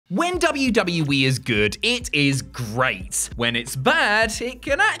When WWE is good, it is great. When it's bad, it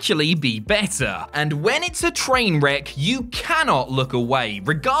can actually be better. And when it's a train wreck, you cannot look away,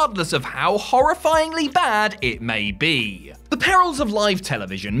 regardless of how horrifyingly bad it may be. The perils of live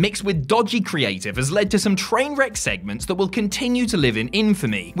television mixed with dodgy creative has led to some train wreck segments that will continue to live in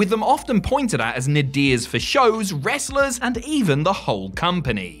infamy, with them often pointed at as nadirs for shows, wrestlers, and even the whole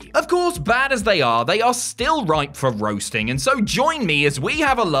company. Of course, bad as they are still ripe for roasting, and so join me as we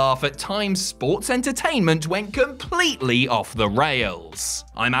have a laugh at times sports entertainment went completely off the rails.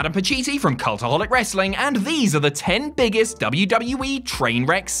 I'm Adam Pacitti from Cultaholic Wrestling, and these are the 10 biggest WWE train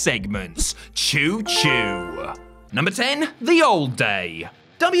wreck segments. Choo choo! Number 10, The Old Day.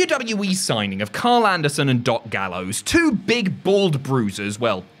 WWE signing of Carl Anderson and Doc Gallows, two big bald bruisers,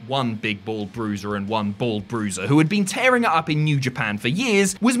 well, one big bald bruiser and one bald bruiser who had been tearing it up in New Japan for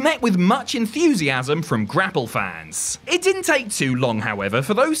years, was met with much enthusiasm from Grapple fans. It didn't take too long, however,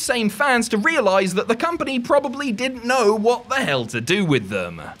 for those same fans to realise that the company probably didn't know what the hell to do with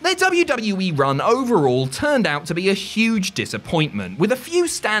them. Their WWE run overall turned out to be a huge disappointment, with a few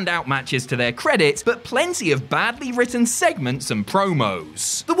standout matches to their credit, but plenty of badly written segments and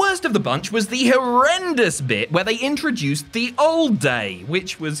promos. The worst of the bunch was the horrendous bit where they introduced the Old Day,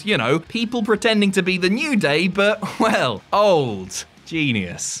 which was, you know, people pretending to be the New Day, but, well, old.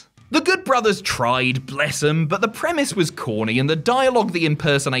 Genius. The Good Brothers tried, bless them, but the premise was corny and the dialogue the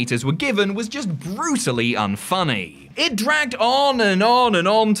impersonators were given was just brutally unfunny. It dragged on and on and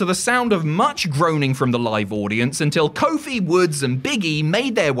on to the sound of much groaning from the live audience until Kofi, Woods, and Big E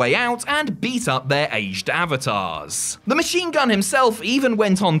made their way out and beat up their aged avatars. The Machine Gun himself even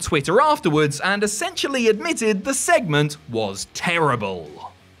went on Twitter afterwards and essentially admitted the segment was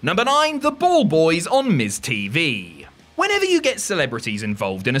terrible. Number 9, The Ball Boys on Miz TV. Whenever you get celebrities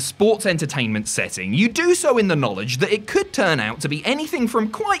involved in a sports entertainment setting, you do so in the knowledge that it could turn out to be anything from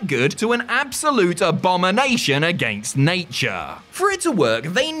quite good to an absolute abomination against nature. For it to work,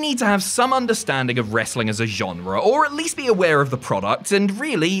 they need to have some understanding of wrestling as a genre, or at least be aware of the product, and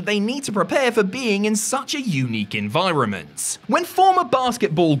really, they need to prepare for being in such a unique environment. When former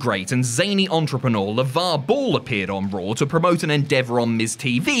basketball great and zany entrepreneur LeVar Ball appeared on Raw to promote an endeavor on Miz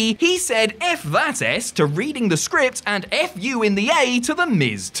TV, he said F that S to reading the script and F you in the A to the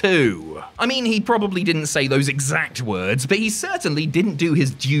Miz too. I mean, he probably didn't say those exact words, but he certainly didn't do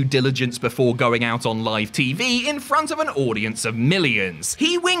his due diligence before going out on live TV in front of an audience of millions.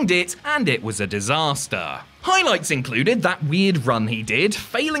 He winged it, and it was a disaster. Highlights included that weird run he did,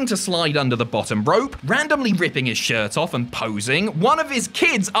 failing to slide under the bottom rope, randomly ripping his shirt off and posing, one of his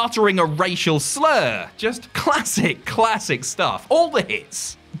kids uttering a racial slur. Just classic stuff. All the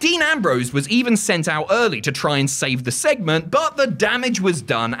hits. Dean Ambrose was even sent out early to try and save the segment, but the damage was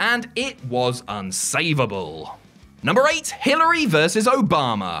done and it was unsavable. Number 8, Hillary versus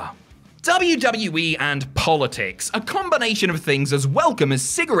Obama. WWE and politics, a combination of things as welcome as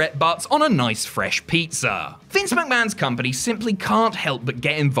cigarette butts on a nice fresh pizza. Vince McMahon's company simply can't help but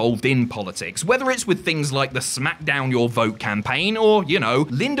get involved in politics, whether it's with things like the SmackDown Your Vote campaign or, you know,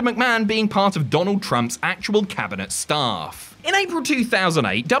 Linda McMahon being part of Donald Trump's actual cabinet staff. In April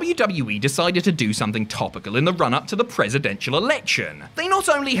 2008, WWE decided to do something topical in the run-up to the presidential election. They not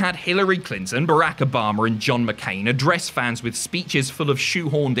only had Hillary Clinton, Barack Obama, and John McCain address fans with speeches full of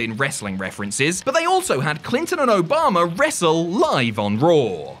shoehorned-in wrestling references, but they also had Clinton and Obama wrestle live on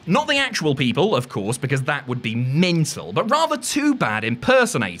Raw. Not the actual people, of course, because that would be mental, but rather two bad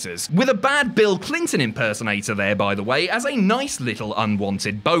impersonators, with a bad Bill Clinton impersonator there, by the way, as a nice little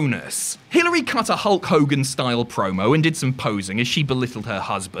unwanted bonus. Hillary cut a Hulk Hogan-style promo and did some posing as she belittled her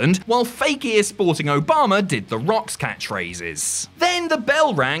husband, while fake ear-sporting Obama did The Rock's catchphrases. Then the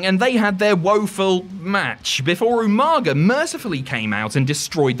bell rang and they had their woeful match, before Umaga mercifully came out and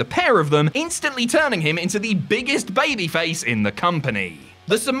destroyed the pair of them, instantly turning him into the biggest babyface in the company.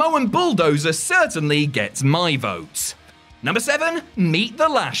 The Samoan Bulldozer certainly gets my vote. Number 7, Meet the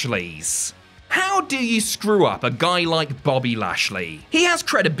Lashleys. How do you screw up a guy like Bobby Lashley? He has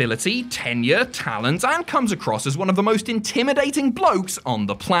credibility, tenure, talent, and comes across as one of the most intimidating blokes on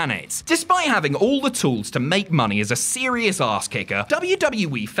the planet. Despite having all the tools to make money as a serious ass kicker,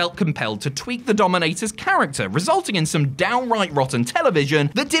 WWE felt compelled to tweak the Dominator's character, resulting in some downright rotten television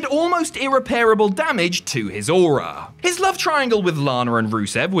that did almost irreparable damage to his aura. His love triangle with Lana and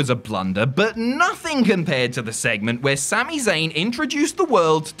Rusev was a blunder, but nothing compared to the segment where Sami Zayn introduced the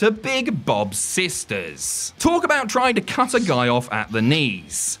world to Big Bob's sisters. Talk about trying to cut a guy off at the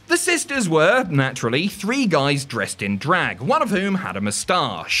knees. The sisters were, naturally, 3 guys dressed in drag, one of whom had a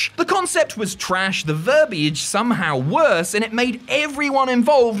moustache. The concept was trash, the verbiage somehow worse, and it made everyone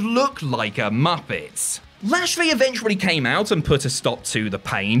involved look like a Muppet. Lashley eventually came out and put a stop to the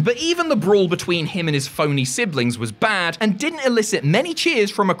pain, but even the brawl between him and his phony siblings was bad and didn't elicit many cheers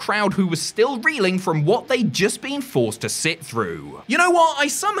from a crowd who was still reeling from what they'd just been forced to sit through. You know what? I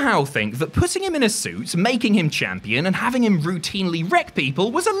somehow think that putting him in a suit, making him champion, and having him routinely wreck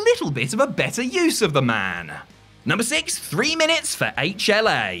people was a little bit of a better use of the man. Number 6, 3 minutes for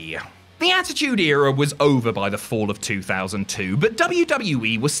HLA. The Attitude Era was over by the fall of 2002, but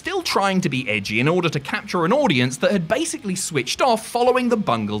WWE was still trying to be edgy in order to capture an audience that had basically switched off following the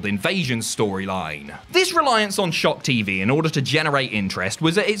bungled Invasion storyline. This reliance on shock TV in order to generate interest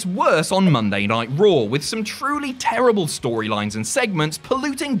was at its worst on Monday Night Raw, with some truly terrible storylines and segments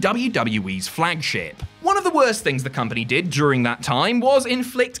polluting WWE's flagship. One of the worst things the company did during that time was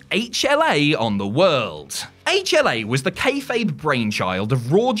inflict HLA on the world. HLA was the kayfabe brainchild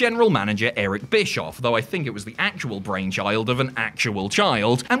of Raw general manager Eric Bischoff, though I think it was the actual brainchild of an actual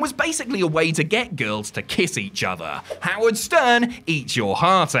child, and was basically a way to get girls to kiss each other. Howard Stern, eat your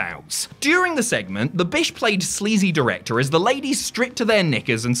heart out. During the segment, the Bish played sleazy director as the ladies stripped to their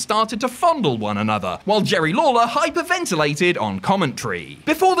knickers and started to fondle one another, while Jerry Lawler hyperventilated on commentary.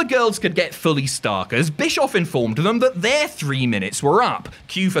 Before the girls could get fully starkers, Bischoff informed them that their 3 minutes were up.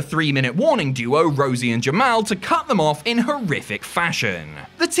 Cue for 3-minute warning duo Rosie and Jamal to cut them off in horrific fashion.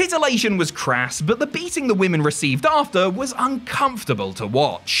 The titillation was crass, but the beating the women received after was uncomfortable to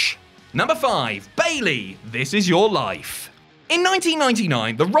watch. Number 5, Bayley, This Is Your Life. In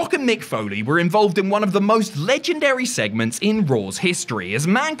 1999, The Rock and Mick Foley were involved in one of the most legendary segments in Raw's history as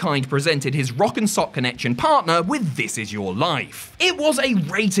Mankind presented his Rock and Sock Connection partner with This Is Your Life. It was a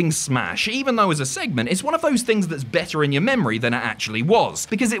rating smash, even though as a segment it's one of those things that's better in your memory than it actually was,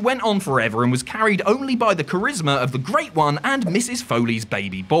 because it went on forever and was carried only by the charisma of the Great One and Mrs. Foley's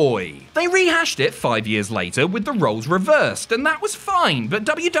baby boy. They rehashed it 5 years later with the roles reversed, and that was fine, but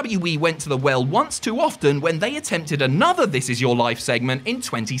WWE went to the well once too often when they attempted another This Is Your Life segment in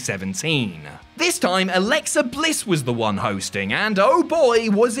 2017. This time, Alexa Bliss was the one hosting, and oh boy,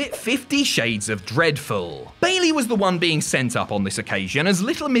 was it 50 Shades of Dreadful. Bayley was the one being sent up on this occasion as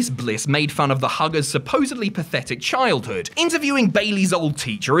Little Miss Bliss made fun of the hugger's supposedly pathetic childhood, interviewing Bayley's old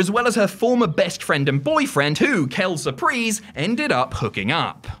teacher as well as her former best friend and boyfriend who, quelle surprise, ended up hooking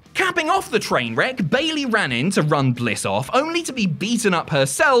up. Capping off the train wreck, Bayley ran in to run Bliss off, only to be beaten up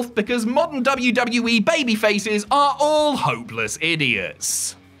herself because modern WWE babyfaces are all hopeless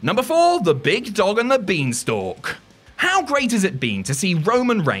idiots. Number 4, The Big Dog and the Beanstalk. How great has it been to see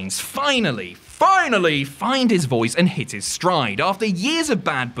Roman Reigns finally find his voice and hit his stride after years of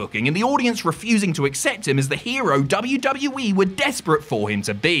bad booking and the audience refusing to accept him as the hero WWE were desperate for him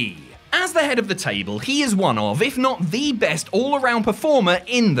to be. As the head of the table, he is one of, if not the best all-around performer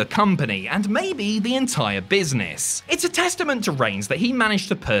in the company, and maybe the entire business. It's a testament to Reigns that he managed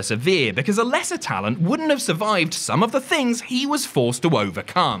to persevere, because a lesser talent wouldn't have survived some of the things he was forced to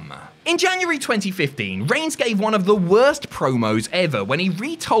overcome. In January 2015, Reigns gave one of the worst promos ever when he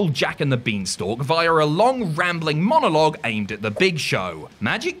retold Jack and the Beanstalk via a long, rambling monologue aimed at the Big Show.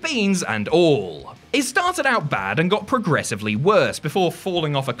 Magic beans and all. It started out bad and got progressively worse before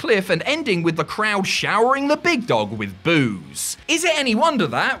falling off a cliff and ending with the crowd showering the Big Dog with booze. Is it any wonder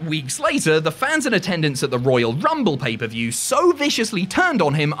that, weeks later, the fans in attendance at the Royal Rumble pay-per-view so viciously turned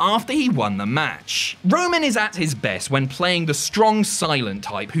on him after he won the match? Roman is at his best when playing the strong, silent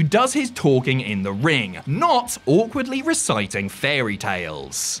type who does his talking in the ring, not awkwardly reciting fairy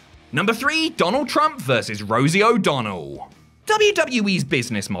tales. Number 3, Donald Trump versus Rosie O'Donnell. WWE's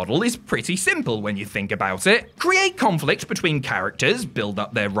business model is pretty simple when you think about it. Create conflict between characters, build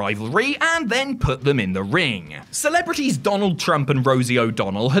up their rivalry, and then put them in the ring. Celebrities Donald Trump and Rosie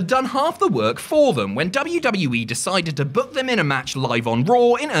O'Donnell had done half the work for them when WWE decided to book them in a match live on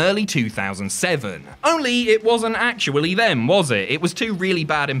Raw in early 2007. Only it wasn't actually them, was it? It was two really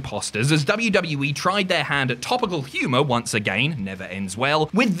bad imposters as WWE tried their hand at topical humor once again, never ends well,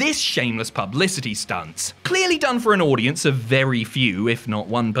 with this shameless publicity stunt. Clearly done for an audience of very few, if not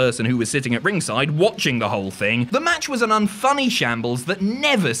one person who was sitting at ringside watching the whole thing, the match was an unfunny shambles that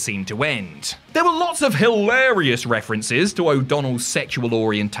never seemed to end. There were lots of hilarious references to O'Donnell's sexual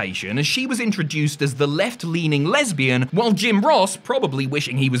orientation as she was introduced as the left-leaning lesbian, while Jim Ross, probably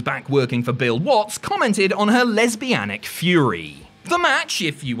wishing he was back working for Bill Watts, commented on her lesbianic fury. The match,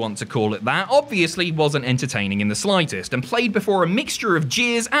 if you want to call it that, obviously wasn't entertaining in the slightest and played before a mixture of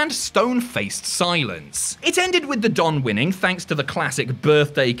jeers and stone-faced silence. It ended with the Don winning thanks to the classic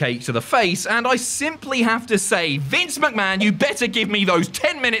birthday cake to the face, and I simply have to say, Vince McMahon, you better give me those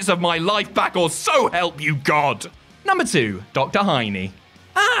 10 minutes of my life back or so help you God! Number 2, Dr. Heiney.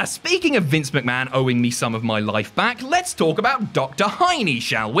 Speaking of Vince McMahon owing me some of my life back, let's talk about Dr. Heiney,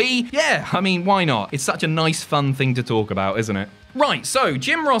 shall we? Yeah, I mean, why not? It's such a nice, fun thing to talk about, isn't it? Right, so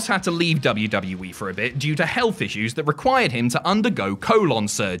Jim Ross had to leave WWE for a bit due to health issues that required him to undergo colon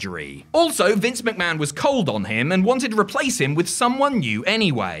surgery. Also, Vince McMahon was cold on him and wanted to replace him with someone new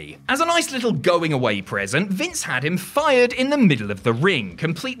anyway. As a nice little going away present, Vince had him fired in the middle of the ring,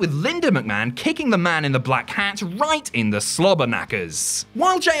 complete with Linda McMahon kicking the man in the black hat right in the slobber knackers.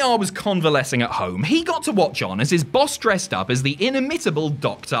 While JR was convalescing at home, he got to watch on as his boss dressed up as the inimitable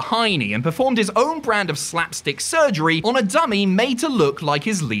Dr. Heiney and performed his own brand of slapstick surgery on a dummy made to look like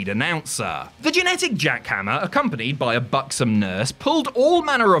his lead announcer. The genetic jackhammer, accompanied by a buxom nurse, pulled all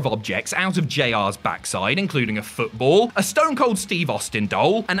manner of objects out of JR's backside, including a football, a Stone Cold Steve Austin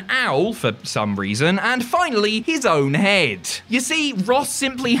doll, an owl for some reason, and finally, his own head. You see, Ross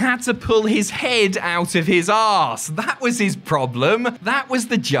simply had to pull his head out of his arse. That was his problem. That was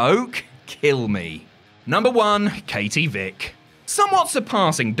the joke. Kill me. Number 1, Katie Vick. Somewhat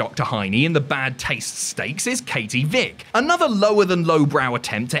surpassing Dr. Heiney in the bad taste stakes is Katie Vick, another lower than lowbrow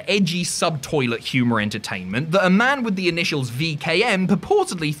attempt at edgy sub-toilet humor entertainment that a man with the initials VKM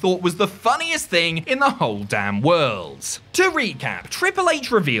purportedly thought was the funniest thing in the whole damn world. To recap, Triple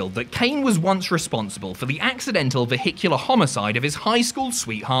H revealed that Kane was once responsible for the accidental vehicular homicide of his high school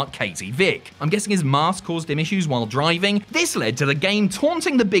sweetheart Katie Vick. I'm guessing his mask caused him issues while driving. This led to the game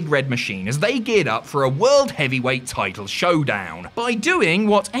taunting the Big Red Machine as they geared up for a World Heavyweight title showdown, by doing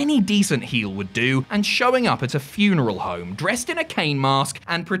what any decent heel would do and showing up at a funeral home dressed in a Kane mask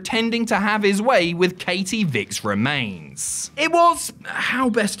and pretending to have his way with Katie Vick's remains. It was, how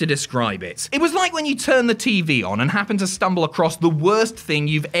best to describe it? It was like when you turn the TV on and happen to stumble across the worst thing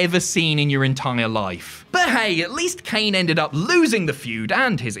you've ever seen in your entire life. But hey, at least Kane ended up losing the feud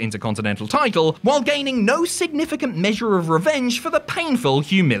and his Intercontinental title while gaining no significant measure of revenge for the painful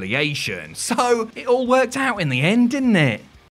humiliation. So it all worked out in the end, didn't it?